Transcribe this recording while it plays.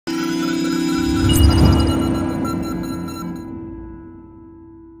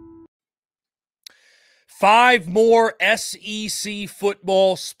5 more SEC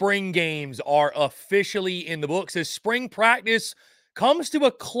football spring games are officially in the books as spring practice comes to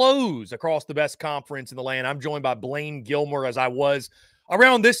a close across the best conference in the land. I'm joined by Blayne Gilmer, as I was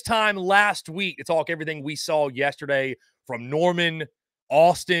around this time last week, to talk everything we saw yesterday from Norman,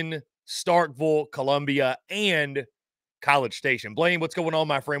 Austin, Starkville, Columbia, and College Station. Blayne, what's going on,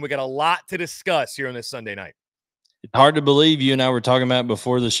 my friend? We got a lot to discuss here on this Sunday night. It's hard to believe, you and I were talking about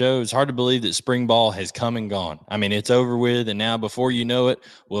before the show, it's hard to believe that spring ball has come and gone. I mean, it's over with, and now before you know it,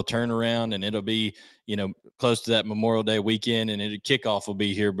 we'll turn around and it'll be, close to that Memorial Day weekend, and kickoff will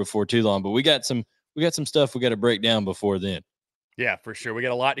be here before too long. But we got some stuff we got to break down before then. Yeah, for sure. We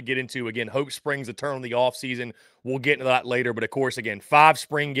got a lot to get into. Again, Hope Springs a turn on the offseason. We'll get into that later. But, of course, again, 5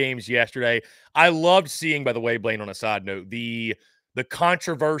 spring games yesterday. I loved seeing, by the way, Blayne, on a side note, the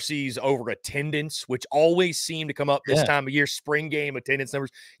controversies over attendance, which always seem to come up this time of year, spring game attendance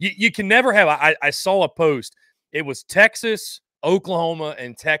numbers. You can never have – I saw a post. It was Texas, Oklahoma,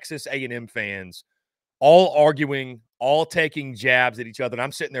 and Texas A&M fans all arguing, all taking jabs at each other. And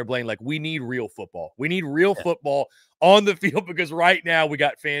I'm sitting there, Blayne, like, we need real football. We need real football on the field, because right now we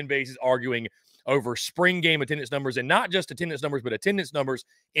got fan bases arguing over spring game attendance numbers, and not just attendance numbers, but attendance numbers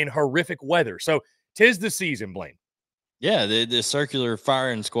in horrific weather. So 'tis the season, Blayne. Yeah, the circular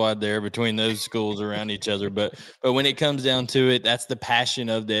firing squad there between those schools around each other. But when it comes down to it, that's the passion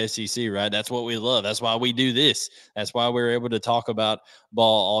of the SEC, right? That's what we love. That's why we do this. That's why we're able to talk about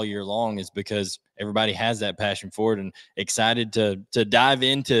ball all year long, is because everybody has that passion for it, and excited to dive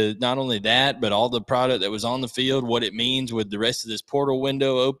into not only that, but all the product that was on the field, what it means with the rest of this portal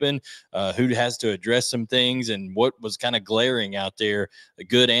window open, who has to address some things, and what was kind of glaring out there,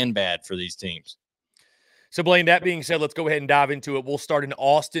 good and bad, for these teams. So, Blayne, that being said, let's go ahead and dive into it. We'll start in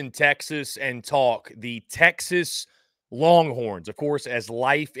Austin, Texas, and talk the Texas Longhorns. Of course, as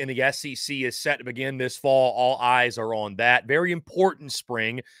life in the SEC is set to begin this fall, all eyes are on that. Very important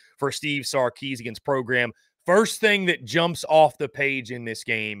spring for Steve Sarkisian's program. First thing that jumps off the page in this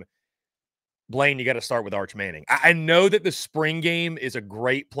game, Blayne, you got to start with Arch Manning. I know that the spring game is a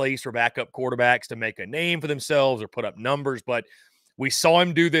great place for backup quarterbacks to make a name for themselves or put up numbers, but we saw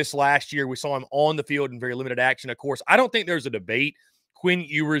him do this last year. We saw him on the field in very limited action. Of course, I don't think there's a debate. Quinn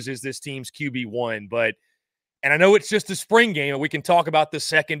Ewers is this team's QB1, and I know it's just a spring game, and we can talk about the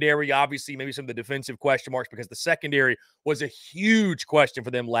secondary, obviously, maybe some of the defensive question marks, because the secondary was a huge question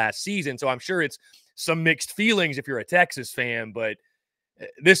for them last season. So I'm sure it's some mixed feelings if you're a Texas fan, but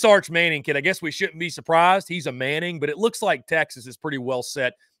this Arch Manning kid, I guess we shouldn't be surprised. He's a Manning, but it looks like Texas is pretty well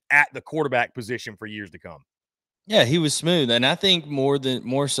set at the quarterback position for years to come. Yeah, he was smooth, and I think more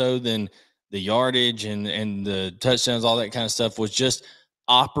so than the yardage and the touchdowns, all that kind of stuff, was just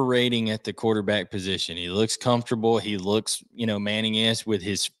operating at the quarterback position. He looks comfortable. He looks, Manning-esque with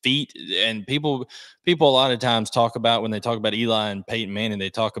his feet. And people a lot of times talk about, when they talk about Eli and Peyton Manning,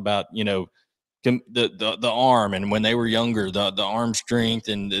 they talk about, the arm, and when they were younger, the arm strength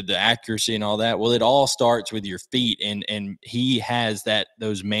and the accuracy and all that. Well, it all starts with your feet, and he has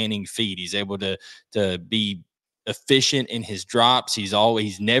those Manning feet. He's able to be efficient in his drops.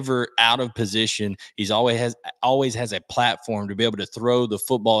 He's never out of position. He's always has a platform to be able to throw the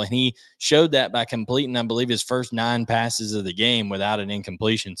football, and he showed that by completing, I believe, his first 9 passes of the game without an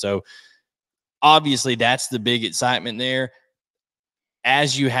incompletion. So obviously that's the big excitement there.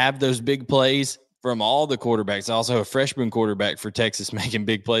 As you have those big plays from all the quarterbacks, also a freshman quarterback for Texas making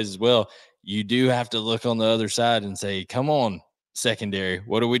big plays as well, you do have to look on the other side and say, come on, secondary,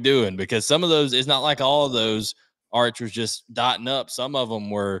 what are we doing? Because some of those, it's not like all of those Arch was just dotting up. Some of them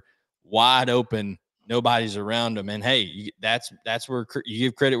were wide open. Nobody's around them. And, hey, that's where you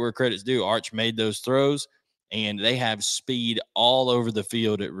give credit where credit's due. Arch made those throws, and they have speed all over the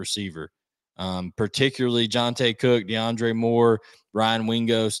field at receiver. Particularly Jonte Cook, DeAndre Moore, Ryan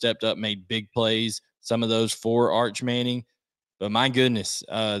Wingo stepped up, made big plays. Some of those for Arch Manning. But, my goodness,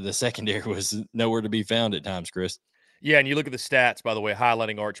 the secondary was nowhere to be found at times, Chris. Yeah, and you look at the stats, by the way,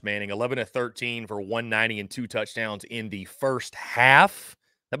 highlighting Arch Manning, 11 of 13 for 190 and 2 touchdowns in the first half.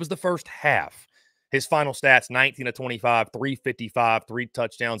 That was the first half. His final stats, 19 of 25, 355, 3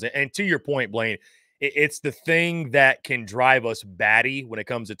 touchdowns. And to your point, Blayne, it's the thing that can drive us batty when it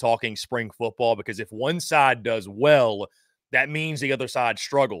comes to talking spring football, because if one side does well, that means the other side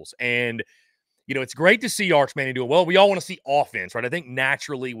struggles. And it's great to see Arch Manning doing well. We all want to see offense, right? I think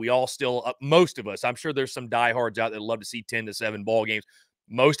naturally we all still, most of us, I'm sure there's some diehards out there that love to see 10-7 ball games.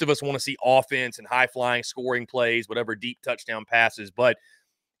 Most of us want to see offense and high-flying scoring plays, whatever deep touchdown passes. But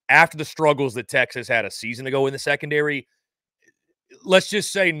after the struggles that Texas had a season ago in the secondary, let's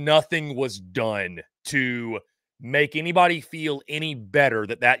just say nothing was done to make anybody feel any better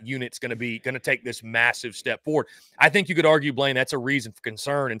that that unit's going to take this massive step forward? I think you could argue, Blayne, that's a reason for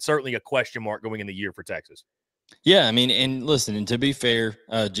concern and certainly a question mark going in the year for Texas. Yeah, I mean, and listen, and to be fair,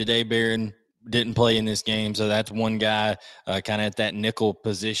 Jahdae Barron didn't play in this game, so that's one guy kind of at that nickel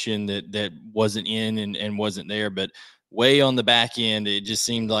position that wasn't in and wasn't there. But way on the back end, it just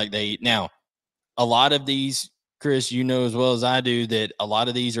seemed like now a lot of these, Chris, you know as well as I do that a lot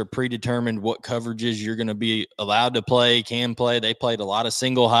of these are predetermined what coverages you're going to be allowed to play, can play. They played a lot of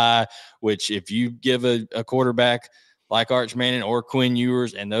single high, which if you give a quarterback like Arch Manning or Quinn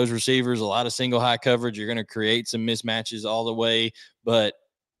Ewers and those receivers a lot of single high coverage, you're going to create some mismatches all the way. But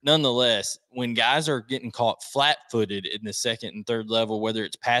nonetheless, when guys are getting caught flat-footed in the second and third level, whether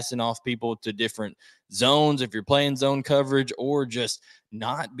it's passing off people to different zones, if you're playing zone coverage, or just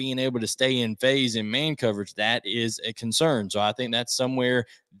not being able to stay in phase in man coverage, that is a concern. So I think that's somewhere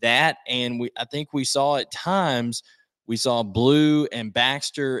that, and I think we saw at times, we saw Blue and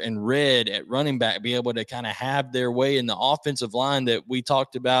Baxter and Red at running back be able to kind of have their way in the offensive line that we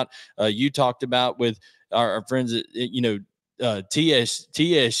talked about. You talked about with our friends at,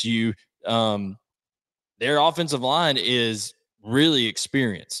 TSU. Their offensive line is really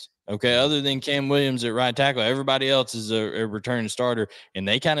experienced. Okay. Other than Cam Williams at right tackle, everybody else is a returning starter, and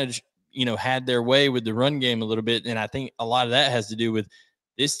they kind of, had their way with the run game a little bit. And I think a lot of that has to do with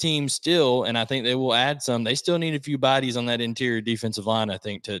this team still, and I think they will add some. They still need a few bodies on that interior defensive line, I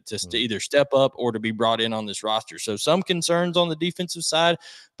think, to either step up or to be brought in on this roster. So some concerns on the defensive side,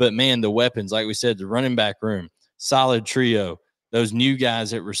 but man, the weapons, like we said, the running back room, solid trio. Those new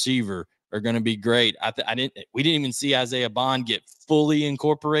guys at receiver are going to be great. We didn't even see Isaiah Bond get fully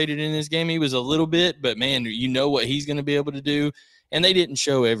incorporated in this game. He was a little bit, but man, you know what he's going to be able to do. And they didn't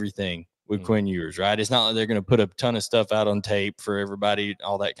show everything with Quinn Ewers, right? It's not like they're going to put a ton of stuff out on tape for everybody,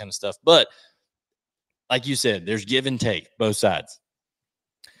 all that kind of stuff. But like you said, there's give and take, both sides.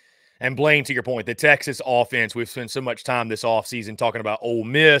 And Blayne, to your point, the Texas offense, we've spent so much time this offseason talking about Ole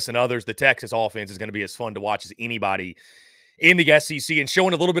Miss and others. The Texas offense is going to be as fun to watch as anybody in the SEC, and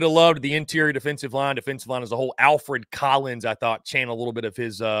showing a little bit of love to the interior defensive line as a whole. Alfred Collins, I thought, channeled a little bit of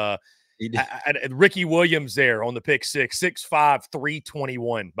his Ricky Williams there on the pick six, 6'5",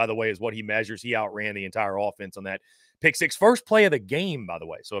 321, by the way, is what he measures. He outran the entire offense on that pick six. First play of the game, by the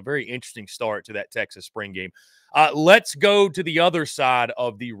way. So a very interesting start to that Texas spring game. Let's go to the other side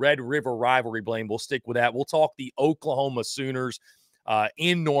of the Red River rivalry, Blayne. We'll stick with that. We'll talk the Oklahoma Sooners.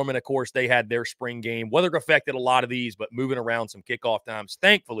 In Norman, of course, they had their spring game. Weather affected a lot of these, but moving around some kickoff times.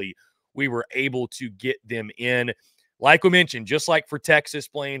 Thankfully, we were able to get them in. Like we mentioned, just like for Texas,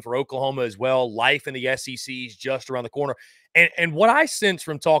 playing for Oklahoma as well, life in the SEC is just around the corner. And what I sense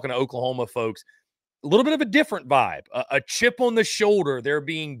from talking to Oklahoma folks, a little bit of a different vibe, a chip on the shoulder. They're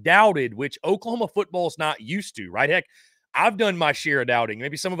being doubted, which Oklahoma football is not used to, right? Heck, I've done my share of doubting.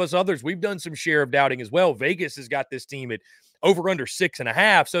 Maybe some of us others, we've done some share of doubting as well. Vegas has got this team at over under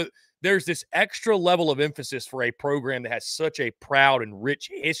 6.5. So there's this extra level of emphasis for a program that has such a proud and rich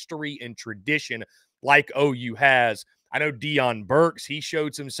history and tradition like OU has. I know Deion Burks, he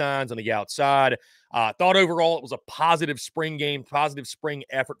showed some signs on the outside. Thought overall it was a positive spring game, positive spring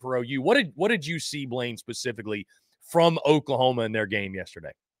effort for OU. What did you see, Blayne, specifically from Oklahoma in their game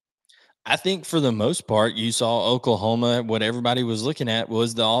yesterday? I think for the most part, you saw Oklahoma, what everybody was looking at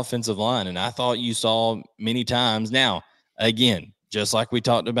was the offensive line. And I thought you saw many times. Now, again, just like we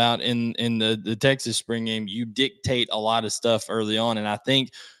talked about in the Texas spring game, you dictate a lot of stuff early on. And I think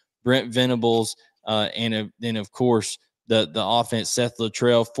Brent Venables and then, of course, the offense, Seth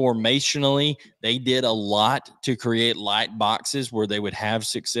Luttrell, formationally, they did a lot to create light boxes where they would have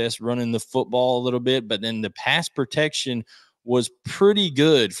success running the football a little bit. But then the pass protection was pretty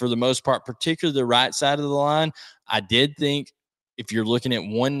good for the most part, particularly the right side of the line. I did think if you're looking at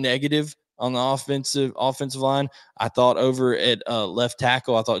one negative on the offensive line, I thought over at left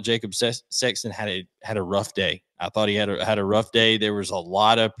tackle, I thought Jacob Sexton had a rough day. I thought he had a rough day. There was a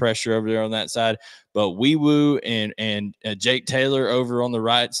lot of pressure over there on that side. But Wee-Woo and Jake Taylor over on the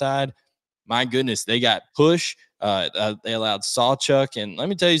right side, my goodness, they got push. They allowed Sawchuk. And let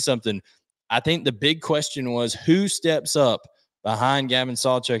me tell you something. I think the big question was who steps up behind Gavin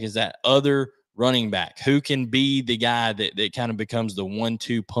Sawchuk is that other running back who can be the guy that kind of becomes the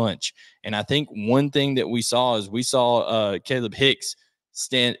 1-2 punch. And I think one thing that we saw is Caleb Hicks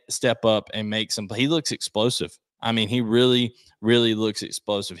step up and make some. He looks explosive. I mean, he really, really looks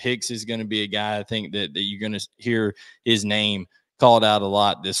explosive. Hicks is going to be a guy I think that you're going to hear his name called out a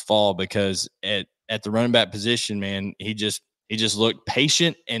lot this fall because at the running back position, man, he just looked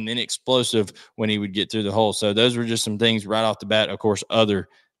patient and then explosive when he would get through the hole. So those were just some things right off the bat. Of course, other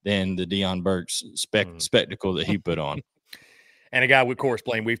than the Deion Burks spectacle that he put on. And a guy, of course,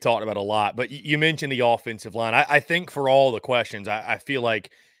 Blayne, we've talked about a lot. But you mentioned the offensive line. I think for all the questions, I feel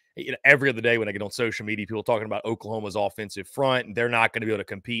like every other day when I get on social media, people talking about Oklahoma's offensive front, and they're not going to be able to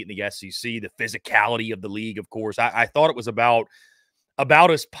compete in the SEC, the physicality of the league, of course. I thought it was about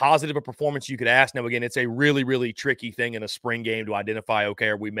as positive a performance you could ask. Now, again, it's a really, really tricky thing in a spring game to identify, okay,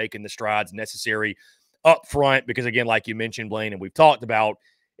 are we making the strides necessary up front? Because, again, like you mentioned, Blayne, and we've talked about,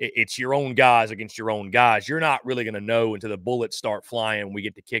 it's your own guys against your own guys. You're not really going to know until the bullets start flying when we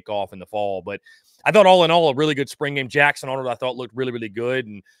get to kickoff in the fall. But I thought all in all, a really good spring game. Jackson Arnold, I thought, looked really, really good.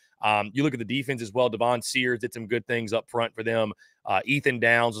 And you look at the defense as well. Devon Sears did some good things up front for them. Ethan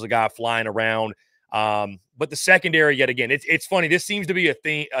Downs was a guy flying around. But the secondary, yet again, it's funny. This seems to be a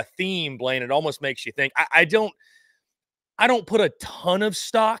theme, Blayne. It almost makes you think. I don't put a ton of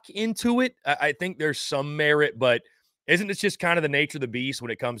stock into it. I think there's some merit, but isn't this just kind of the nature of the beast when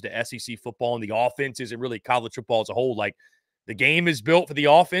it comes to SEC football and the offenses and really college football as a whole? Like, the game is built for the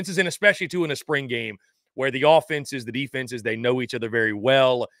offenses, and especially too in a spring game where the offenses, the defenses, they know each other very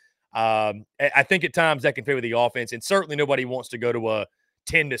well. I think at times that can favor the offense, and certainly nobody wants to go to a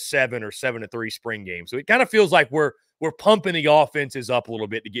 10-7 or 7-3 spring game. So it kind of feels like we're pumping the offenses up a little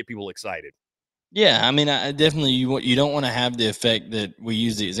bit to get people excited. Yeah, I mean, I definitely you don't want to have the effect that we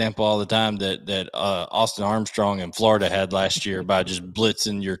use the example all the time that Austin Armstrong in Florida had last year by just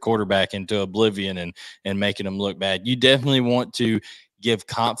blitzing your quarterback into oblivion and making them look bad. You definitely want to give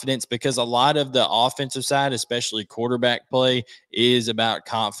confidence, because a lot of the offensive side, especially quarterback play, is about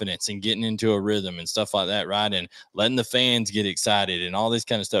confidence and getting into a rhythm and stuff like that, right? And letting the fans get excited and all this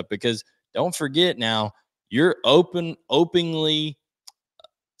kind of stuff. Because don't forget now, you're openly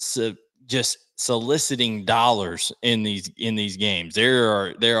just soliciting dollars in these games. There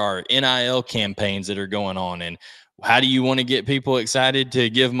are NIL campaigns that are going on, and how do you want to get people excited to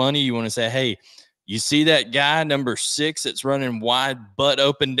give money? You want to say, hey, you see that guy number 6 that's running wide butt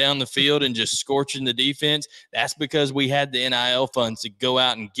open down the field and just scorching the defense? That's because we had the NIL funds to go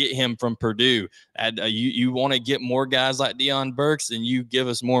out and get him from Purdue. And you want to get more guys like Deion Burks, then you give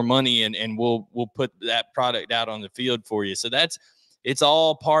us more money, and we'll put that product out on the field for you. So it's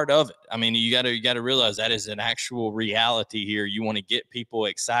all part of it. I mean, you got to realize that is an actual reality here. You want to get people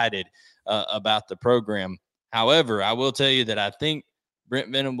excited about the program. However, I will tell you that I think Brent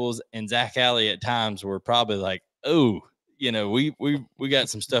Venables and Zach Alley at times were probably like, oh, we got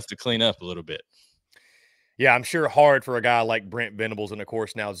some stuff to clean up a little bit. Yeah, I'm sure hard for a guy like Brent Venables and, of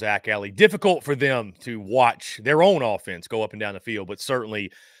course, now Zach Alley. Difficult for them to watch their own offense go up and down the field, but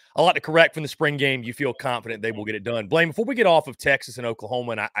certainly a lot to correct from the spring game. You feel confident they will get it done. Blayne, before we get off of Texas and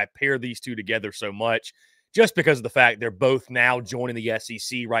Oklahoma, and I pair these two together so much just because of the fact they're both now joining the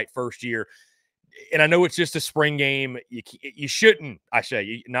SEC, right, first year. And I know it's just a spring game. You shouldn't,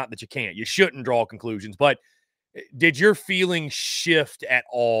 not that you can't, you shouldn't draw conclusions, but did your feelings shift at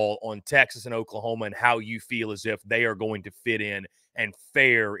all on Texas and Oklahoma and how you feel as if they are going to fit in and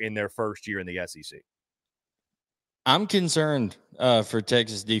fare in their first year in the SEC? I'm concerned for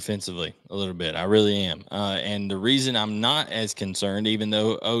Texas defensively a little bit. I really am. And the reason I'm not as concerned, even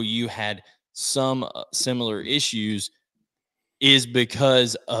though OU had some similar issues, is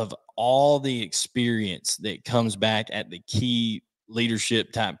because of all the experience that comes back at the key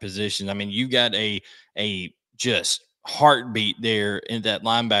leadership type positions. I mean, you got a just heartbeat there in that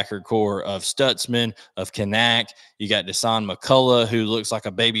linebacker core of Stutzman, of Kanak. You got Desan McCullough, who looks like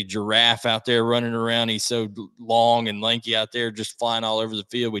a baby giraffe out there running around. He's so long and lanky out there, just flying all over the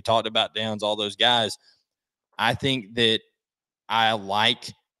field. We talked about Downs, all those guys. I think that I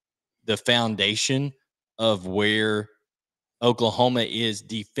like the foundation of where Oklahoma is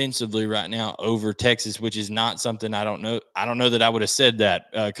defensively right now over Texas, which is not something I don't know. I don't know that I would have said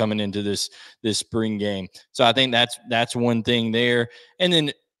that coming into this spring game. So I think that's one thing there. And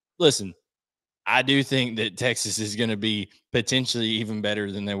then listen, I do think that Texas is going to be potentially even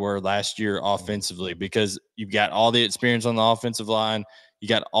better than they were last year offensively, because you've got all the experience on the offensive line. You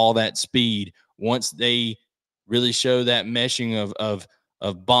got all that speed. Once they really show that meshing of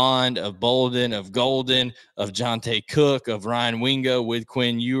Bond, of Bolden, of Golden, of Jonte Cook, of Ryan Wingo with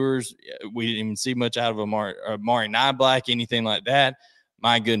Quinn Ewers. We didn't even see much out of Amari Nyblack, anything like that.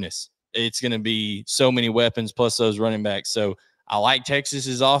 My goodness, it's going to be so many weapons plus those running backs. So I like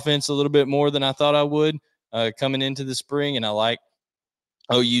Texas's offense a little bit more than I thought I would coming into the spring, and I like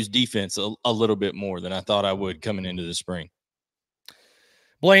OU's defense a little bit more than I thought I would coming into the spring.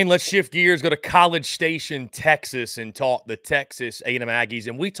 Blayne, let's shift gears, go to College Station, Texas, and talk the Texas A&M Aggies.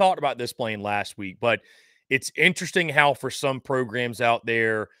 And we talked about this, Blayne, last week, but it's interesting how for some programs out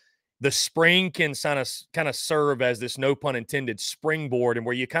there, the spring can kind of serve as this, no pun intended, springboard, and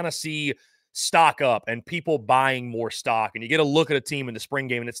where you kind of see stock up and people buying more stock, and you get a look at a team in the spring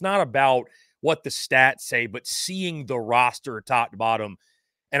game, and it's not about what the stats say, but seeing the roster top to bottom.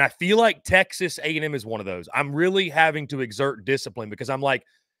 And I feel like Texas A&M is one of those. I'm really having to exert discipline because I'm like,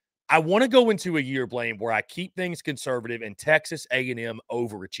 I want to go into a year, Blayne, where I keep things conservative and Texas A&M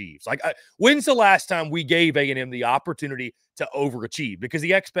overachieves. Like, when's the last time we gave A&M the opportunity to overachieve? Because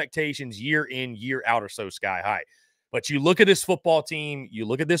the expectations year in, year out are so sky high. But you look at this football team, you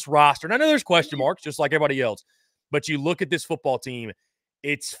look at this roster, and I know there's question marks just like everybody else, but you look at this football team,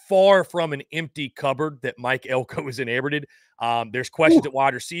 it's far from an empty cupboard that Mike Elko has inherited. There's questions at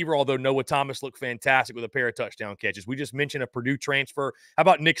wide receiver, although Noah Thomas looked fantastic with a pair of touchdown catches. We just mentioned a Purdue transfer. How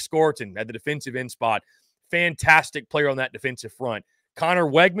about Nick Scorton at the defensive end spot? Fantastic player on that defensive front. Connor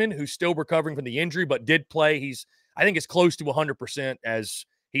Wegman, who's still recovering from the injury, but did play. I think, as close to 100% as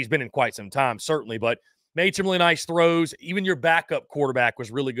he's been in quite some time, certainly, but made some really nice throws. Even your backup quarterback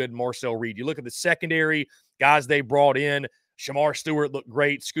was really good, Marcel Reed. You look at the secondary, guys they brought in. Shamar Stewart looked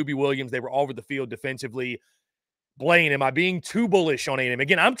great. Scooby Williams, they were all over the field defensively. Blayne, am I being too bullish on A&M?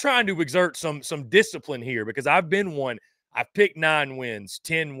 Again, I'm trying to exert some discipline here because I've been one. I've picked 9 wins,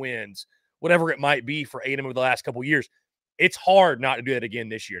 10 wins, whatever it might be for A&M over the last couple of years. It's hard not to do that again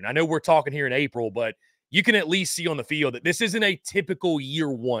this year. And I know we're talking here in April, but you can at least see on the field that this isn't a typical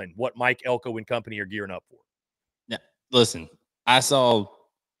year one, what Mike Elko and company are gearing up for. Yeah, listen, I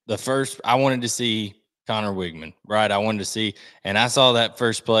wanted to see Connor Wigman, right? I wanted to see, and I saw that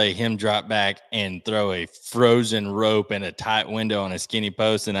first play, him drop back and throw a frozen rope in a tight window on a skinny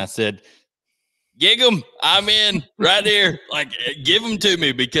post. And I said, gig him, I'm in right here. Like, give them to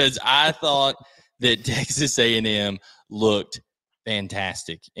me, because I thought that Texas A&M looked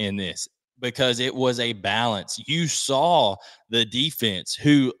fantastic in this because it was a balance. You saw the defense,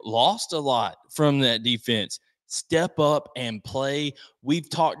 who lost a lot from that defense, step up and play. We've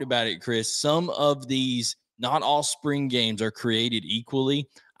talked about it, Chris. Some of these, not all spring games are created equally.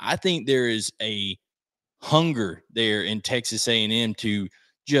 I think there is a hunger there in Texas A&M to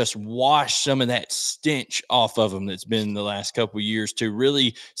just wash some of that stench off of them that's been the last couple of years, to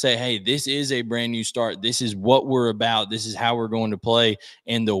really say, hey, this is a brand new start. This is what we're about. This is how we're going to play.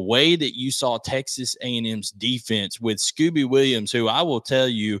 And the way that you saw Texas A&M's defense with Scooby Williams, who I will tell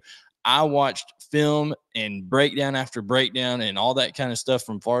you, I watched film and breakdown after breakdown and all that kind of stuff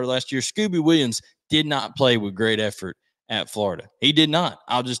from Florida last year. Scooby Williams did not play with great effort at Florida. He did not.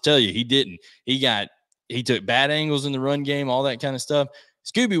 I'll just tell you, he didn't. He took bad angles in the run game, all that kind of stuff.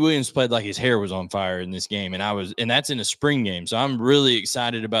 Scooby Williams played like his hair was on fire in this game, and that's in a spring game. So I'm really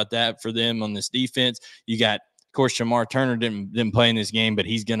excited about that for them on this defense. You got, of course, Shamar Turner didn't play in this game, but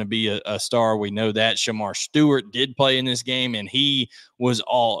he's going to be a star. We know that. Shamar Stewart did play in this game, and he was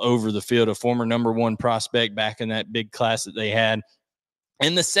all over the field, a former #1 prospect back in that big class that they had.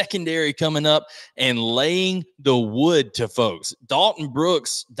 And the secondary coming up and laying the wood to folks. Dalton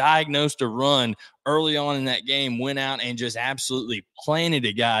Brooks diagnosed a run early on in that game, went out and just absolutely planted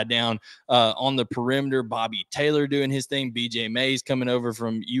a guy down on the perimeter. Bobby Taylor doing his thing. BJ Mays coming over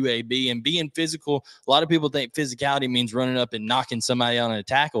from UAB and being physical. A lot of people think physicality means running up and knocking somebody on a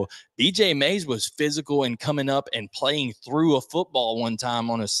tackle. BJ Mays was physical and coming up and playing through a football one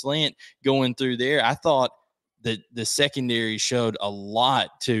time on a slant going through there. I thought the secondary showed a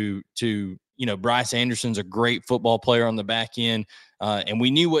lot to Bryce Anderson's a great football player on the back end. And we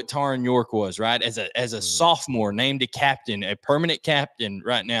knew what Taron York was, right? As a sophomore, named a captain, a permanent captain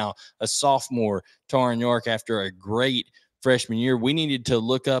right now, a sophomore, Taron York, after a great freshman year. We needed to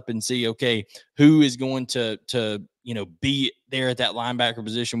look up and see, okay, who is going to be there at that linebacker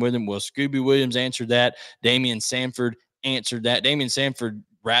position with him? Well, Scooby Williams answered that. Damian Sanford answered that. Damian Sanford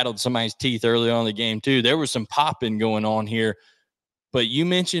rattled somebody's teeth early on in the game too. There was some popping going on here, but you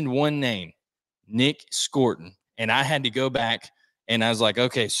mentioned one name, Nick Scorton, and I had to go back and I was like,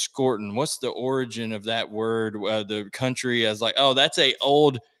 okay, Scorton, what's the origin of that word? The country. I was like, oh, that's a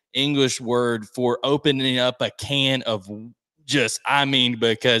old English word for opening up a can of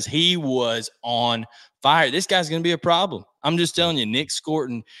because he was on fire. This guy's going to be a problem. I'm just telling you, Nick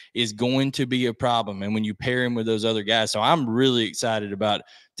Scorton is going to be a problem. And when you pair him with those other guys, so I'm really excited about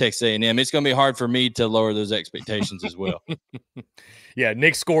Texas A&M. It's going to be hard for me to lower those expectations as well. Yeah,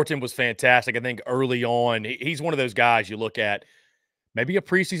 Nick Scorton was fantastic. I think early on, he's one of those guys you look at, maybe a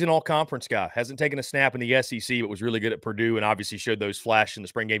preseason all-conference guy. Hasn't taken a snap in the SEC, but was really good at Purdue and obviously showed those flashes in the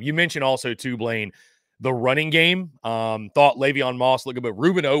spring game. You mentioned also, too, Blayne, the running game. Thought Le'Veon Moss looked good, but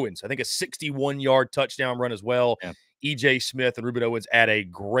Ruben Owens, I think a 61-yard touchdown run as well. Yeah. E.J. Smith and Ruben Owens at a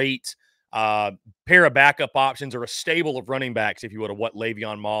great pair of backup options or a stable of running backs, if you would, of what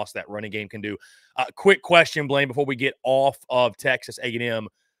Le'Veon Moss, that running game, can do. Quick question, Blayne, before we get off of Texas A&M.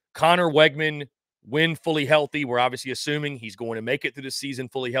 Connor Wegman, when fully healthy, we're obviously assuming he's going to make it through the season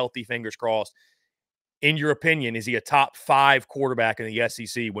fully healthy, fingers crossed. In your opinion, is he a top 5 quarterback in the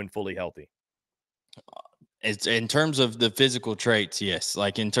SEC when fully healthy? It's in terms of the physical traits, yes.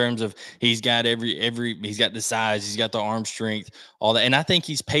 Like in terms of he's got he's got the size, he's got the arm strength, all that. And I think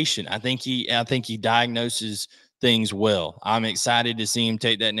he's patient. I think he diagnoses things well. I'm excited to see him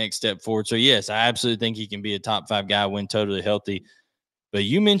take that next step forward. So yes, I absolutely think he can be a top 5 guy when totally healthy. But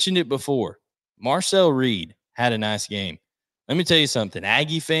you mentioned it before. Marcel Reed had a nice game. Let me tell you something.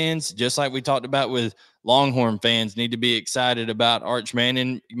 Aggie fans, just like we talked about with Longhorn fans, need to be excited about Arch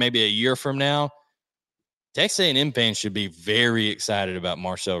Manning maybe a year from now. Texas A&M fans should be very excited about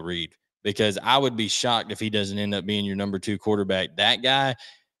Marcel Reed, because I would be shocked if he doesn't end up being your number 2 quarterback. That guy,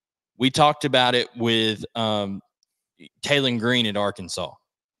 we talked about it with Taylon Green at Arkansas.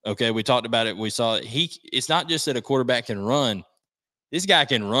 Okay, we talked about it. We saw it. It's not just that a quarterback can run. This guy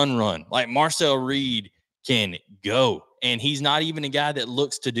can run. Like Marcel Reed can go. And he's not even a guy that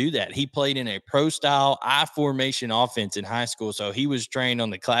looks to do that. He played in a pro-style I-formation offense in high school, so he was trained on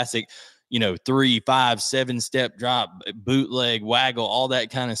the classic, 3, 5, 7-step drop, bootleg, waggle, all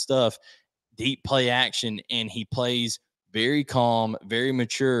that kind of stuff, deep play action, and he plays very calm, very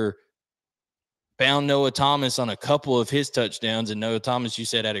mature. Found Noah Thomas on a couple of his touchdowns, and Noah Thomas, you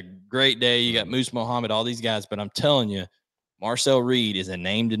said, had a great day. You got Moose Muhammad, all these guys, but I'm telling you, Marcel Reed is a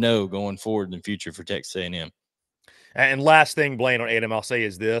name to know going forward in the future for Texas A&M. And last thing, Blayne, on A&M, I'll say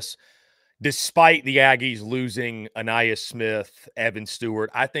is this. Despite the Aggies losing Aniyah Smith, Evan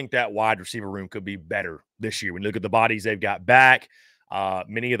Stewart, I think that wide receiver room could be better this year. When you look at the bodies they've got back,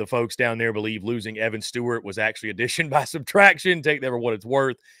 many of the folks down there believe losing Evan Stewart was actually addition by subtraction. Take that for what it's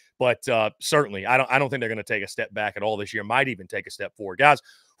worth. But certainly, I don't think they're going to take a step back at all this year. Might even take a step forward. Guys,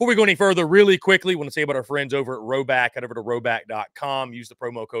 before we go any further, really quickly, want to say about our friends over at RHOBACK. Head over to RHOBACK.com. Use the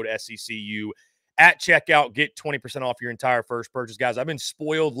promo code SECU at checkout. Get 20% off your entire first purchase. Guys, I've been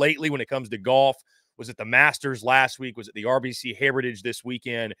spoiled lately when it comes to golf. Was it the Masters last week? Was it the RBC Heritage this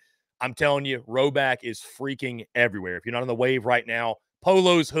weekend? I'm telling you, RHOBACK is freaking everywhere. If you're not on the wave right now,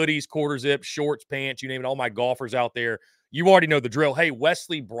 polos, hoodies, quarter zips, shorts, pants, you name it, all my golfers out there, you already know the drill. Hey,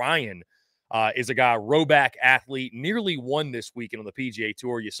 Wesley Bryan is a guy, RHOBACK athlete, nearly won this weekend on the PGA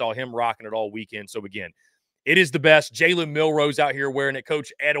Tour. You saw him rocking it all weekend. So, again, it is the best. Jalen Milroe's out here wearing it.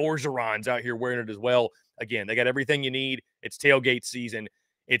 Coach Ed Orgeron's out here wearing it as well. Again, they got everything you need. It's tailgate season.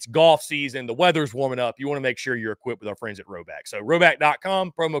 It's golf season. The weather's warming up. You want to make sure you're equipped with our friends at RHOBACK. So,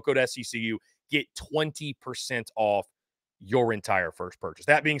 RHOBACK.com, promo code SECU. Get 20% off your entire first purchase.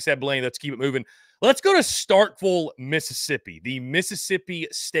 That being said, Blayne, let's keep it moving. Let's go to Starkville, Mississippi, the Mississippi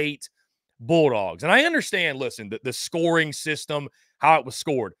State Bulldogs. And I understand, listen, the scoring system, how it was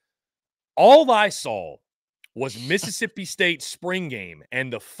scored. All I saw was Mississippi State's spring game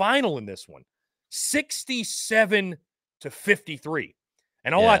and the final in this one, 67-53.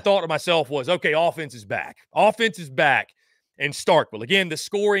 And all I thought to myself was, okay, offense is back. Offense is back. And Starkville, again, the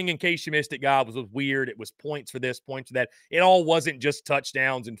scoring, in case you missed it, God, was weird. It was points for this, points for that. It all wasn't just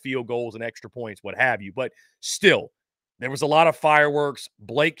touchdowns and field goals and extra points, what have you. But still, there was a lot of fireworks.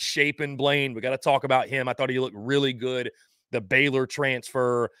 Blake Shapen, Blayne, we got to talk about him. I thought he looked really good. The Baylor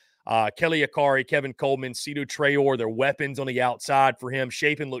transfer, Kelly Akari, Kevin Coleman, Cito Traore, their weapons on the outside for him.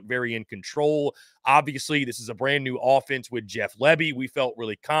 Shapen looked very in control. Obviously, this is a brand new offense with Jeff Lebby. We felt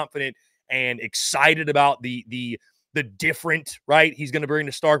really confident and excited about the different, right? He's going to bring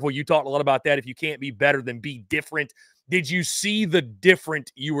to Starkville. You talked a lot about that. If you can't be better, then be different. Did you see the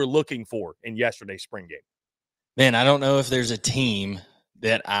different you were looking for in yesterday's spring game? Man, I don't know if there's a team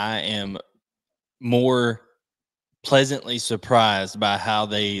that I am more pleasantly surprised by how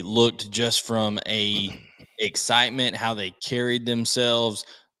they looked, just from a excitement, how they carried themselves,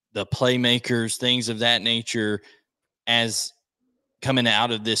 the playmakers, things of that nature, as coming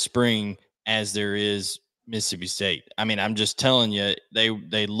out of this spring as there is Mississippi State. I mean, I'm just telling you,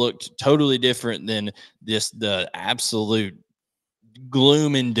 they looked totally different than the absolute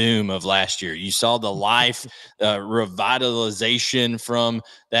gloom and doom of last year. You saw the life, revitalization from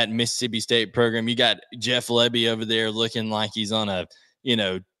that Mississippi State program. You got Jeff Lebby over there looking like he's on a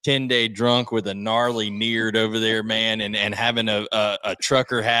 10-day drunk with a gnarly neared over there, man, and having a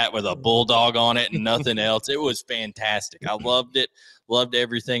trucker hat with a bulldog on it and nothing else. It was fantastic. I loved it. Loved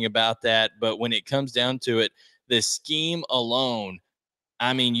everything about that. But when it comes down to it, the scheme alone,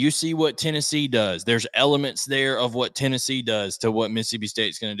 I mean, you see what Tennessee does. There's elements there of what Tennessee does to what Mississippi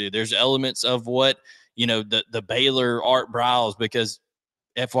State's going to do. There's elements of what, the Baylor Art Briles, because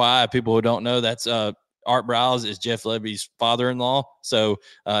FYI, people who don't know, that's Art Briles is Jeff Lebby's father-in-law. So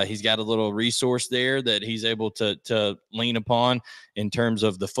he's got a little resource there that he's able to lean upon in terms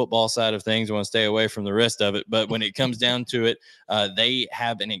of the football side of things. I want to stay away from the rest of it. But when it comes down to it, they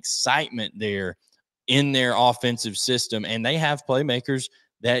have an excitement there in their offensive system, and they have playmakers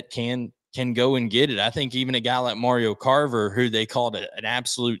that can go and get it. I think even a guy like Mario Carver, who they called an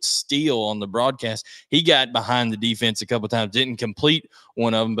absolute steal on the broadcast, he got behind the defense a couple of times, didn't complete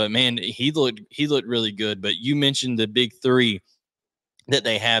one of them, but man, he looked really good. But you mentioned the big three that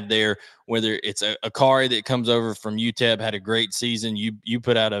they have there, whether it's a Akari that comes over from UTEP, had a great season. You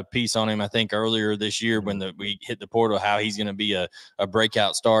put out a piece on him, I think, earlier this year when we hit the portal, how he's going to be a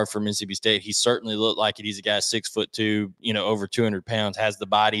breakout star for Mississippi State. He certainly looked like it. He's a guy 6'2", over 200 pounds, has the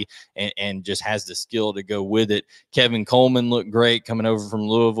body and just has the skill to go with it. Kevin Coleman looked great coming over from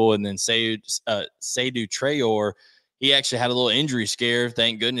Louisville, and then Seydou Traore, he actually had a little injury scare.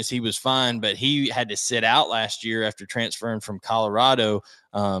 Thank goodness he was fine, but he had to sit out last year after transferring from Colorado.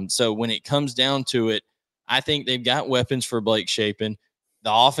 So when it comes down to it, I think they've got weapons for Blake Shapen.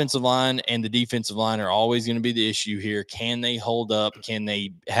 The offensive line and the defensive line are always going to be the issue here. Can they hold up? Can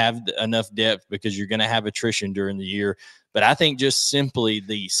they have enough depth? Because you're going to have attrition during the year. But I think just simply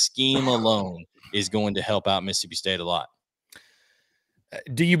the scheme alone is going to help out Mississippi State a lot.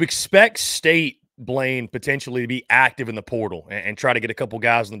 Do you expect State, Blayne, potentially to be active in the portal and try to get a couple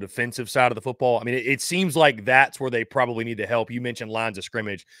guys on the defensive side of the football? I mean, it seems like that's where they probably need to help. You mentioned lines of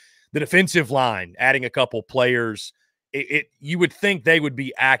scrimmage. The defensive line, adding a couple players, you would think they would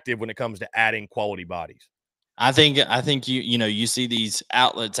be active when it comes to adding quality bodies. I think you see these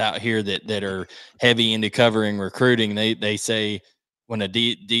outlets out here that are heavy into covering recruiting. They say when a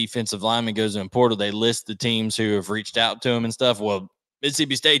defensive lineman goes in portal, they list the teams who have reached out to him and stuff. Well,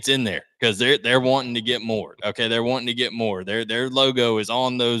 Mississippi State's in there because they're wanting to get more. Okay, they're wanting to get more. Their logo is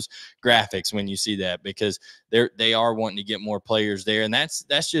on those graphics when you see that, because they are wanting to get more players there, and that's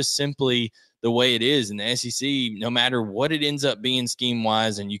just simply the way it is in the SEC. No matter what it ends up being scheme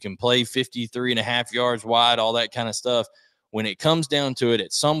wise, and you can play 53.5 yards wide, all that kind of stuff. When it comes down to it,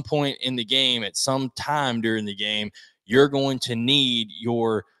 at some point in the game, at some time during the game, you're going to need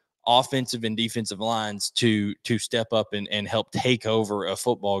your offensive and defensive lines to step up and help take over a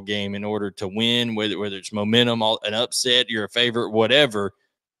football game in order to win, whether it's momentum, an upset, you're a favorite, whatever.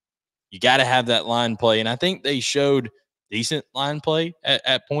 You got to have that line play. And I think they showed decent line play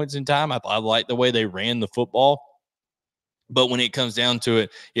at points in time. I like the way they ran the football. But when it comes down to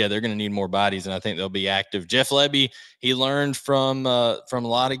it, yeah, they're going to need more bodies, and I think they'll be active. Jeff Lebby, he learned from a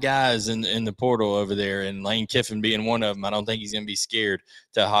lot of guys in the portal over there, and Lane Kiffin being one of them. I don't think he's going to be scared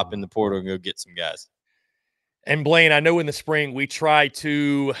to hop in the portal and go get some guys. And Blayne, I know in the spring we try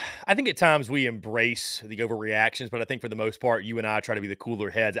to, I think at times we embrace the overreactions, but I think for the most part, you and I try to be the cooler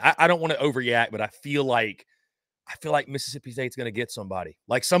heads. I don't want to overreact, but I feel like Mississippi State's going to get somebody.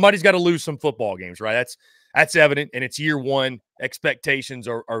 Like somebody's got to lose some football games, right? That's evident, and it's year one. Expectations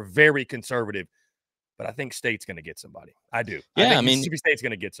are very conservative, but I think State's going to get somebody. I do. Yeah, I think Mississippi State's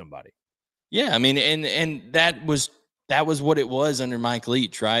going to get somebody. Yeah, I mean, and that was what it was under Mike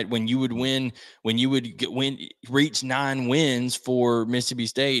Leach, right? When you would win, reach 9 wins for Mississippi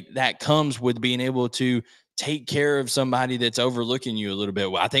State, that comes with being able to take care of somebody that's overlooking you a little bit.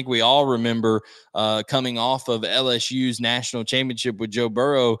 Well, I think we all remember coming off of LSU's national championship with Joe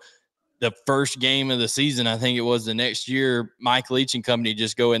Burrow, the first game of the season, I think it was the next year, Mike Leach and company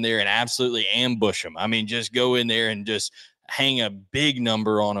just go in there and absolutely ambush them. I mean, just go in there and just hang a big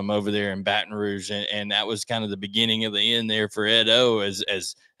number on them over there in Baton Rouge. And that was kind of the beginning of the end there for Ed O as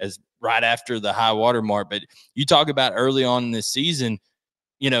right after the high water mark. But you talk about early on in this season,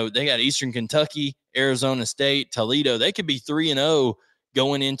 they got Eastern Kentucky, Arizona State, Toledo. They could be 3-0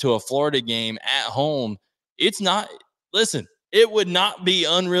 going into a Florida game at home. It would not be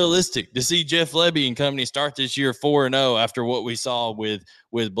unrealistic to see Jeff Lebby and company start this year 4-0 after what we saw with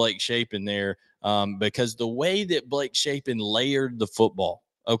Blake Shapen there, because the way that Blake Shapen layered the football,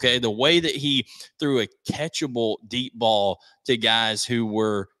 okay, the way that he threw a catchable deep ball to guys who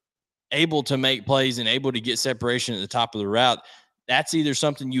were able to make plays and able to get separation at the top of the route, that's either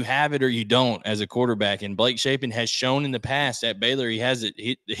something you have it or you don't as a quarterback. And Blake Shapen has shown in the past at Baylor he has it.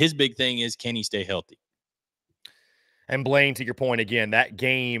 His big thing is, can he stay healthy? And Blayne, to your point again, that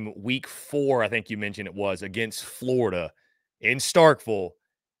game week 4, I think you mentioned it was, against Florida in Starkville,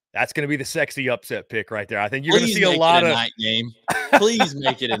 that's going to be the sexy upset pick right there. I think you're going to see a lot of night game. Please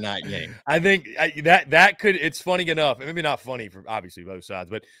make it a night game. I think that could, it's funny enough, maybe not funny for obviously both sides,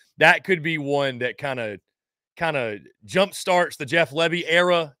 but that could be one that kind of jump starts the Jeff Lebby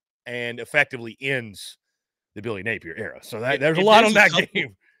era and effectively ends the Billy Napier era. So there's a If lot there's on that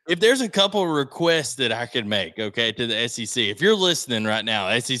game. If there's a couple requests that I could make, okay, to the SEC, if you're listening right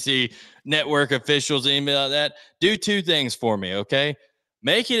now, SEC network officials, anybody like that, do two things for me, okay?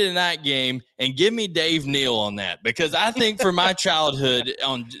 Make it a night game and give me Dave Neal on that, because I think for my childhood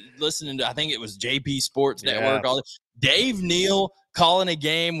on listening to, I think it was JP Sports Network, all this, Dave Neal calling a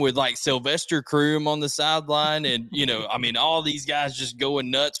game with like Sylvester Croom on the sideline, and I mean, all these guys just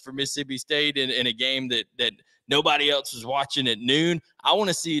going nuts for Mississippi State in a game that nobody else was watching at noon. I want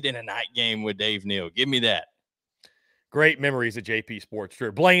to see it in a night game with Dave Neal. Give me that. Great memories of JP Sports.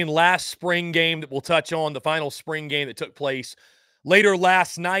 Sure. Blayne, last spring game that we'll touch on, the final spring game that took place later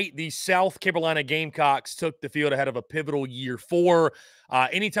last night, the South Carolina Gamecocks took the field ahead of a pivotal year 4.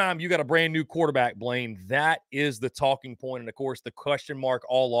 Anytime you got a brand new quarterback, Blayne, that is the talking point. And, of course, the question mark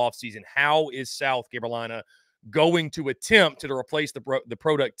all offseason. How is South Carolina going to attempt to replace the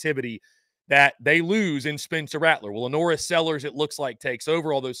productivity that they lose in Spencer Rattler? Well, Lenora Sellers, it looks like, takes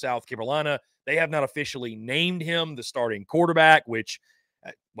over, although South Carolina, they have not officially named him the starting quarterback, which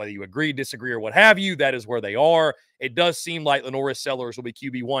whether you agree, disagree, or what have you, that is where they are. It does seem like Lenora Sellers will be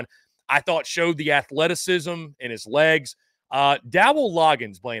QB1. I thought showed the athleticism in his legs. Dowell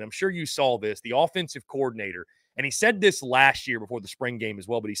Loggins, Blayne, I'm sure you saw this, the offensive coordinator, and he said this last year before the spring game as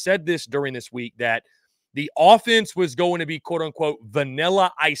well, but he said this during this week that the offense was going to be, quote-unquote,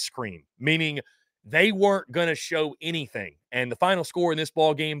 vanilla ice cream, meaning they weren't going to show anything. And the final score in this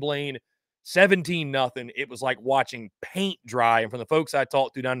ball game, Blayne, 17-0. It was like watching paint dry. And from the folks I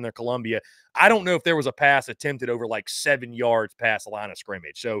talked to down in Columbia, I don't know if there was a pass attempted over like 7 yards past the line of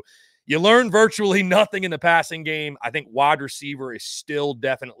scrimmage. So you learn virtually nothing in the passing game. I think wide receiver is still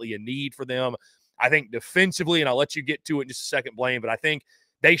definitely a need for them. I think defensively, and I'll let you get to it in just a second, Blayne, but I think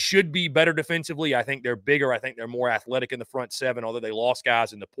they should be better defensively. I think they're bigger. I think they're more athletic in the front seven, although they lost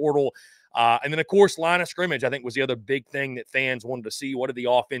guys in the portal. And then, of course, line of scrimmage, I think, was the other big thing that fans wanted to see. What did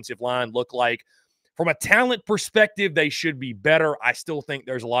the offensive line look like? From a talent perspective, they should be better. I still think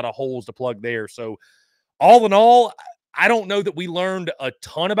there's a lot of holes to plug there. So, all in all, I don't know that we learned a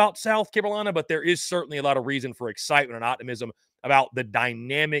ton about South Carolina, but there is certainly a lot of reason for excitement and optimism about the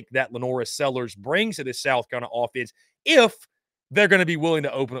dynamic that Lenora Sellers brings to this South Carolina offense if they're going to be willing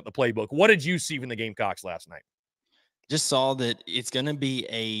to open up the playbook. What did you see from the Gamecocks last night? Just saw that it's going to be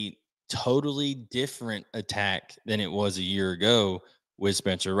a totally different attack than it was a year ago with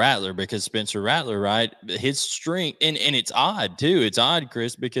Spencer Rattler, because Spencer Rattler, right, his strength, and it's odd too. It's odd,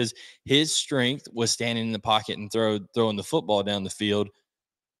 Chris, because his strength was standing in the pocket and throwing the football down the field.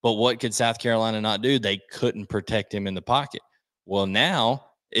 But what could South Carolina not do? They couldn't protect him in the pocket. Well, now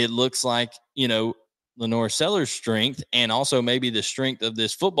it looks like, Lenore Sellers' strength, and also maybe the strength of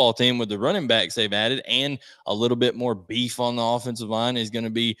this football team with the running backs they've added and a little bit more beef on the offensive line, is going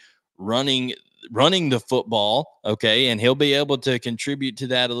to be running the football, okay, and he'll be able to contribute to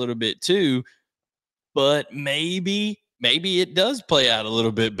that a little bit too. But maybe it does play out a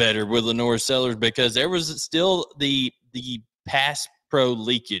little bit better with Lenore Sellers, because there was still the pass pro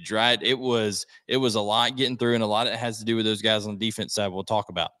leakage, right? It was a lot getting through, and a lot of it has to do with those guys on the defense side we'll talk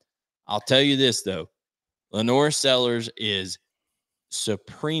about. I'll tell you this, though. Lenore Sellers is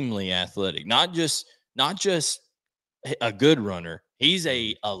supremely athletic. Not just a good runner. He's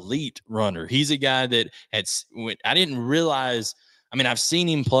a elite runner. He's a guy that I didn't realize. I mean, I've seen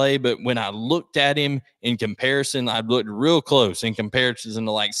him play, but when I looked at him in comparison, I looked real close in comparison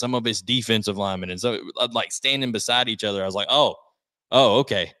to like some of his defensive linemen. And so like standing beside each other, I was like, oh,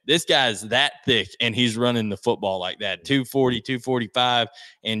 okay. This guy's that thick and he's running the football like that, 240, 245,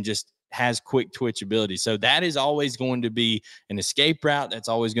 and just has quick twitch ability. So that is always going to be an escape route. That's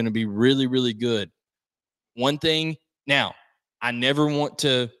always going to be really, really good. One thing now, I never want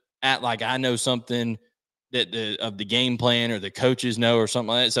to act like I know something that of the game plan or the coaches know or something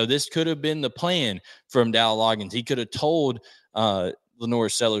like that. So this could have been the plan from Dowell Loggins. He could have told Lenore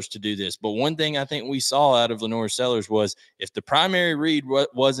Sellers to do this. But one thing I think we saw out of Lenore Sellers was if the primary read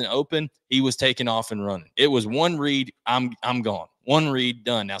wasn't open, he was taking off and running. It was one read, I'm gone. One read,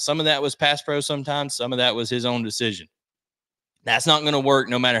 done. Now, some of that was pass pro sometimes. Some of that was his own decision. That's not going to work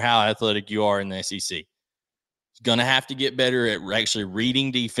no matter how athletic you are in the SEC. He's going to have to get better at actually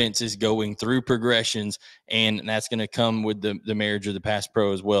reading defenses, going through progressions, and that's going to come with the marriage of the pass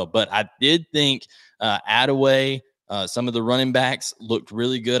pro as well. But I did think Attaway, some of the running backs looked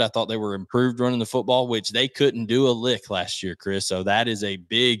really good. I thought they were improved running the football, which they couldn't do a lick last year, Chris. So that is a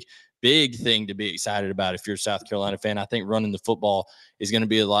big thing to be excited about if you're a South Carolina fan. I think running the football is going to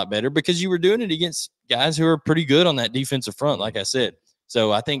be a lot better because you were doing it against guys who are pretty good on that defensive front, like I said.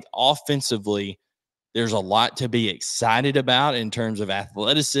 So I think offensively, There's a lot to be excited about in terms of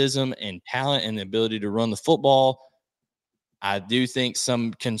athleticism and talent and the ability to run the football. I do think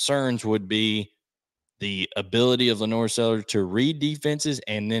some concerns would be the ability of Lenore Sellers to read defenses,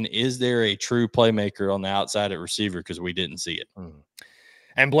 and then is there a true playmaker on the outside at receiver, because we didn't see it.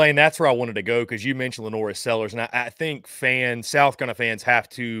 And Blayne, that's where I wanted to go, because you mentioned Lenore Sellers, and I think South Carolina fans have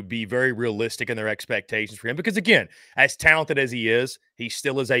to be very realistic in their expectations for him, because again, as talented as he is, he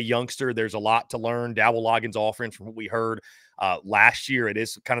still is a youngster. There's a lot to learn. Dabble Loggins' offense, from what we heard last year, it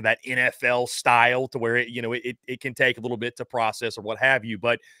is kind of that NFL style to where it can take a little bit to process or what have you.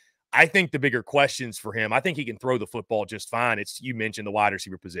 But I think the bigger questions for him, I think he can throw the football just fine. You mentioned the wide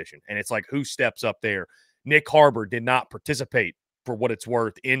receiver position, and it's like, who steps up there? Nick Harbor did not participate, for what it's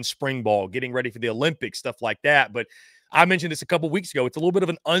worth, in spring ball, getting ready for the Olympics, stuff like that. But I mentioned this a couple weeks ago. It's a little bit of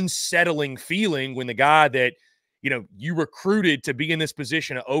an unsettling feeling when the guy that, you recruited to be in this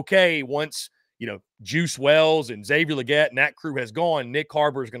position, okay, once, Juice Wells and Xavier Legette and that crew has gone, Nick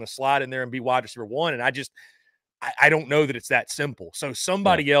Harbor is going to slide in there and be wide receiver one. And I don't know that it's that simple. So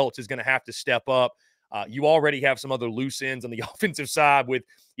somebody else is going to have to step up. You already have some other loose ends on the offensive side with,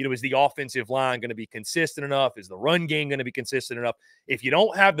 is the offensive line going to be consistent enough? Is the run game going to be consistent enough? If you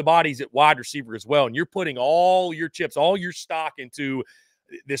don't have the bodies at wide receiver as well, and you're putting all your chips, all your stock into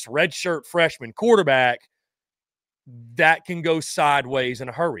this redshirt freshman quarterback, that can go sideways in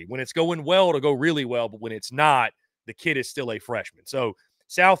a hurry. When it's going well, it'll go really well. But when it's not, the kid is still a freshman. So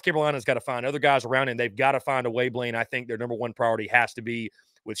South Carolina's got to find other guys around, and they've got to find a way, Blayne. I think their number one priority has to be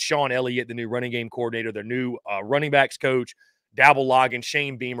with Sean Elliott, the new running game coordinator, their new running backs coach, Dabble Loggins,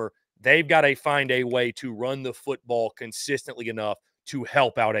 Shane Beamer. They've got to find a way to run the football consistently enough to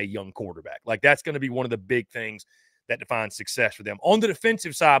help out a young quarterback. Like, that's going to be one of the big things that defines success for them. On the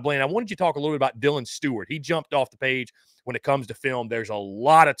defensive side, Blayne, I wanted you to talk a little bit about Dylan Stewart. He jumped off the page when it comes to film. There's a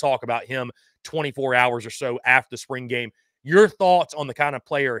lot of talk about him 24 hours or so after the spring game. Your thoughts on the kind of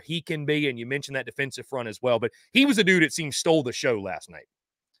player he can be, and you mentioned that defensive front as well, but he was a dude that seemed stole the show last night.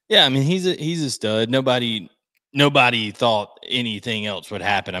 Yeah, I mean, he's a stud. Nobody thought anything else would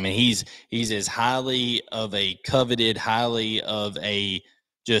happen. I mean, he's as highly of a coveted, highly of a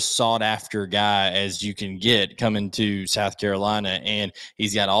just sought after guy as you can get coming to South Carolina. And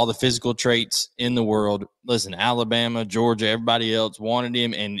he's got all the physical traits in the world. Listen, Alabama, Georgia, everybody else wanted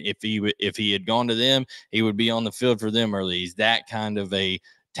him. And if he had gone to them, he would be on the field for them early. He's that kind of a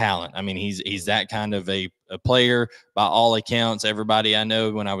talent. I mean, he's that kind of a player by all accounts. Everybody I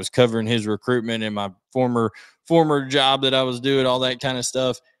know, when I was covering his recruitment in my former job that I was doing, all that kind of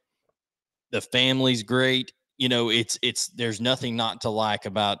stuff, the family's great. There's nothing not to like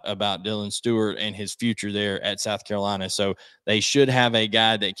about Dylan Stewart and his future there at South Carolina. So they should have a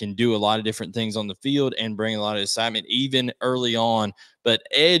guy that can do a lot of different things on the field and bring a lot of excitement even early on. But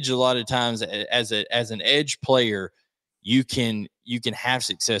edge, a lot of times as an edge player, you can have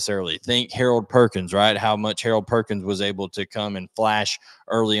success early. Think Harold Perkins, right? How much Harold Perkins was able to come and flash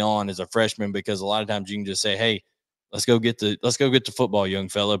early on as a freshman, because a lot of times you can just say, hey, let's go get the football, young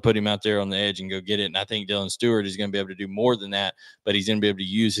fella, put him out there on the edge and go get it. And I think Dylan Stewart is going to be able to do more than that, but he's going to be able to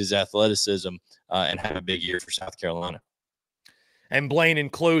use his athleticism and have a big year for South Carolina. And Blayne, in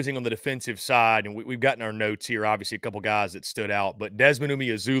closing on the defensive side, and we've gotten our notes here, obviously a couple guys that stood out, but Desmond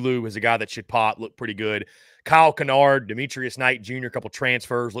Umeozulu is a guy that should pop, look pretty good. Kyle Kennard, Demetrius Knight Jr., a couple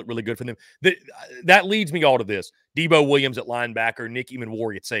transfers, look really good for them. That leads me all to this. Debo Williams at linebacker, Nick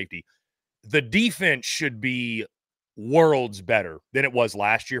Emanwari at safety. The defense should be worlds better than it was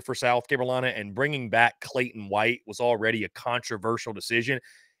last year for South Carolina, and bringing back Clayton White was already a controversial decision.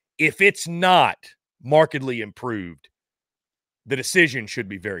 If it's not markedly improved, the decision should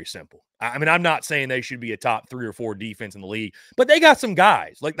be very simple. I mean, I'm not saying they should be a top 3 or 4 defense in the league, but they got some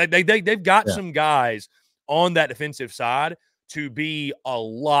guys. Like they've got some guys on that defensive side to be a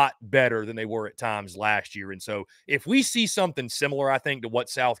lot better than they were at times last year. And so if we see something similar, I think, to what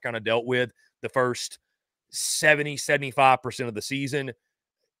South kind of dealt with the first 75% of the season,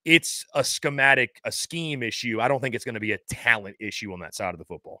 it's a scheme issue. I don't think it's going to be a talent issue on that side of the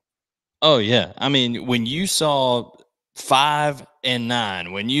football. Oh, yeah. I mean, when you saw 5 and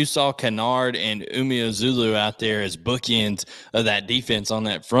 9, when you saw Kennard and Umeozulu out there as bookends of that defense on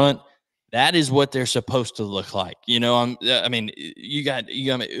that front, that is what they're supposed to look like. You got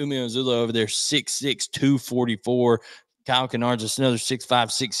Umeozulu over there, 6'6", 244. Kyle Kennard's just another 6'5",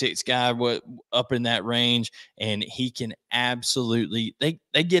 6'6" guy up in that range, and he can absolutely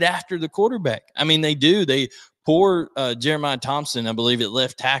they get after the quarterback. I mean, they do. They poor Jeremiah Thompson, I believe, at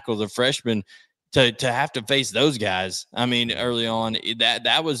left tackle, the freshman, to have to face those guys. I mean, early on,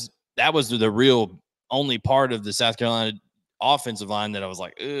 that was the real only part of the South Carolina offensive line that I was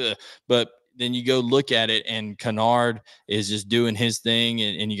like, ugh. But then you go look at it, and Kennard is just doing his thing,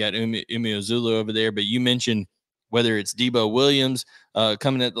 and you got Umi Ozulu over there. But you mentioned whether it's Debo Williams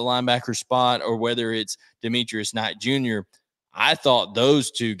coming at the linebacker spot or whether it's Demetrius Knight Jr., I thought those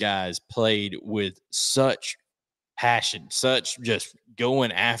two guys played with such passion, such just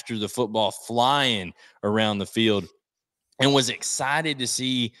going after the football, flying around the field, and was excited to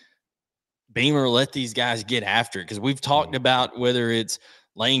see Beamer let these guys get after it. Because we've talked about whether it's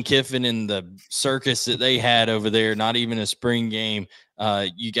Lane Kiffin and the circus that they had over there, not even a spring game.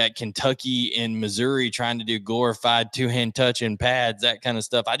 You got Kentucky and Missouri trying to do glorified two-hand touch and pads, that kind of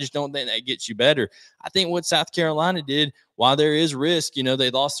stuff. I just don't think that gets you better. I think what South Carolina did, while there is risk, they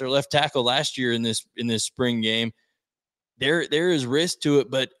lost their left tackle last year in this spring game. There is risk to it,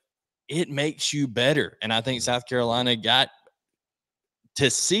 but it makes you better. And I think South Carolina got to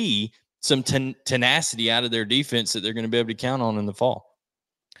see some tenacity out of their defense that they're going to be able to count on in the fall.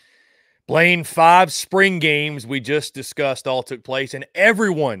 Blayne, 5 spring games we just discussed all took place, and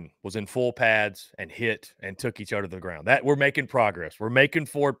everyone was in full pads and hit and took each other to the ground. That we're making progress. We're making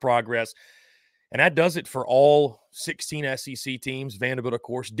forward progress. And that does it for all 16 SEC teams. Vanderbilt, of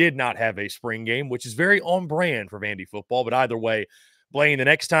course, did not have a spring game, which is very on brand for Vandy football. But either way, Blayne, the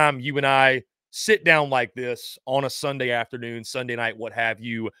next time you and I sit down like this on a Sunday afternoon, Sunday night, what have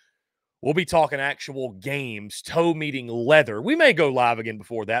you, we'll be talking actual games, toe meeting leather. We may go live again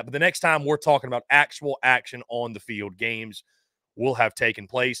before that, but the next time we're talking about actual action on the field, games will have taken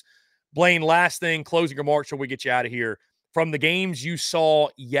place. Blayne, last thing, closing remarks before we get you out of here. From the games you saw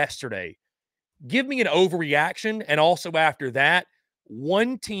yesterday, give me an overreaction, and also after that,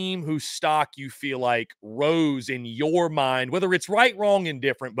 one team whose stock you feel like rose in your mind, whether it's right, wrong,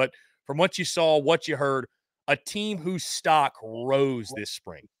 indifferent, but from what you saw, what you heard, a team whose stock rose this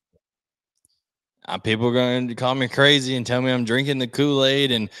spring. People are going to call me crazy and tell me I'm drinking the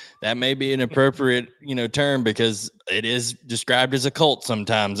Kool-Aid, and that may be an appropriate, term, because it is described as a cult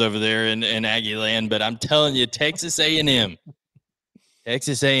sometimes over there in Aggie land. But I'm telling you, Texas A&M,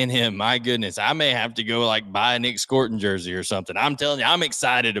 my goodness, I may have to go buy a Nick Scorton jersey or something. I'm telling you, I'm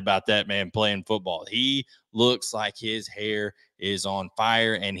excited about that man playing football. He looks like his hair is on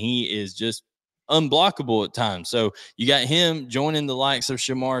fire, and he is just unblockable at times. So you got him joining the likes of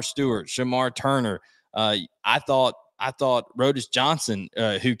Shamar Stewart, Shamar Turner. I thought Rodis Johnson,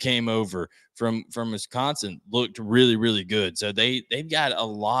 who came over from Wisconsin, looked really, really good. So they've got a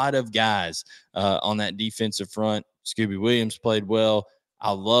lot of guys on that defensive front. Scooby Williams played well.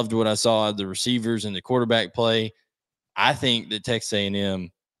 I loved what I saw of the receivers and the quarterback play. I think that Texas A&M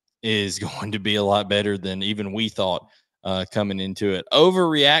is going to be a lot better than even we thought coming into it.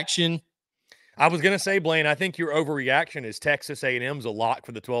 Overreaction. I was going to say, Blayne, I think your overreaction is Texas A&M's a lock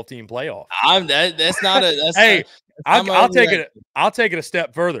for the 12-team playoff. That's not a. That's hey, I'll take it. I'll take it a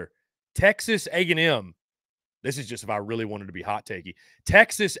step further. Texas A&M. This is just if I really wanted to be hot takey.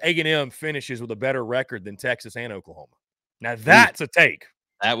 Texas A&M finishes with a better record than Texas and Oklahoma. Now that's a take.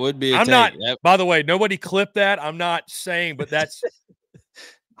 That would be. By the way, nobody clipped that. I'm not saying, but that's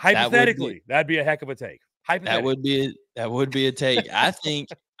hypothetically that'd be a heck of a take. That would be a take. I think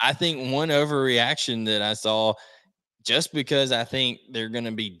one overreaction that I saw, just because I think they're going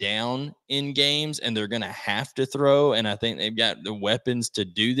to be down in games and they're going to have to throw, and I think they've got the weapons to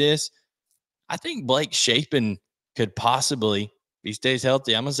do this. I think Blake Shapen could possibly, if he stays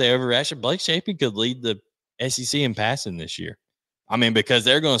healthy, I'm going to say overreaction. Blake Shapen could lead the SEC in passing this year. I mean, because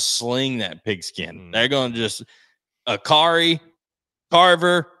they're going to sling that pigskin. They're going to just Akari,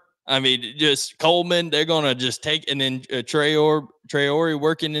 Carver, just Coleman. They're going to just take, and then Traore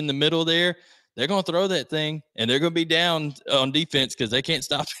working in the middle there. They're going to throw that thing, and they're going to be down on defense because they can't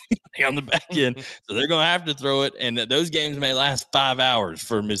stop on the back end. So they're going to have to throw it, and those games may last 5 hours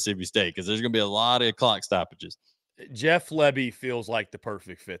for Mississippi State because there's going to be a lot of clock stoppages. Jeff Lebby feels like the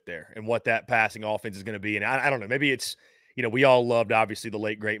perfect fit there and what that passing offense is going to be. And I don't know, maybe it's, we all loved, obviously, the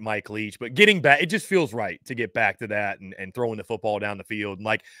late, great Mike Leach, but getting back, it just feels right to get back to that and throwing the football down the field.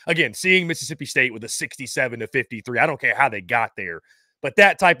 And again, seeing Mississippi State with a 67-53, I don't care how they got there, but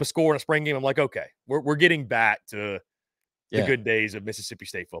that type of score in a spring game, I'm like, okay, we're getting back to the good days of Mississippi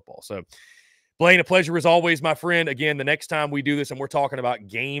State football. So, Blayne, a pleasure as always, my friend. Again, the next time we do this and we're talking about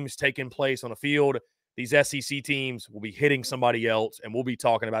games taking place on a field, these SEC teams will be hitting somebody else, and we'll be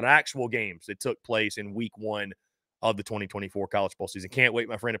talking about actual games that took place in week 1 of the 2024 college football season. Can't wait,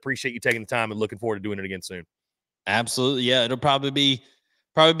 my friend. Appreciate you taking the time and looking forward to doing it again soon. Absolutely. Yeah, it'll probably be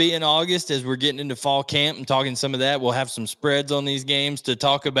in August as we're getting into fall camp and talking some of that. We'll have some spreads on these games to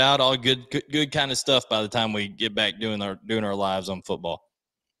talk about, all good kind of stuff by the time we get back doing our lives on football.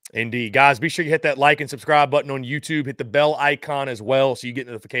 Indeed. Guys, be sure you hit that like and subscribe button on YouTube. Hit the bell icon as well so you get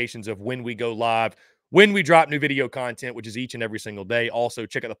notifications of when we go live, when we drop new video content, which is each and every single day. Also,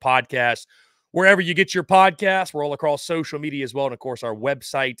 check out the podcast wherever you get your podcasts. We're all across social media as well. And, of course, our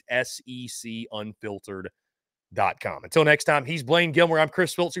website, SECUnfiltered.com. Until next time, he's Blayne Gilmer. I'm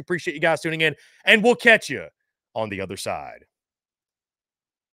Chris Phillips. We appreciate you guys tuning in, and we'll catch you on the other side.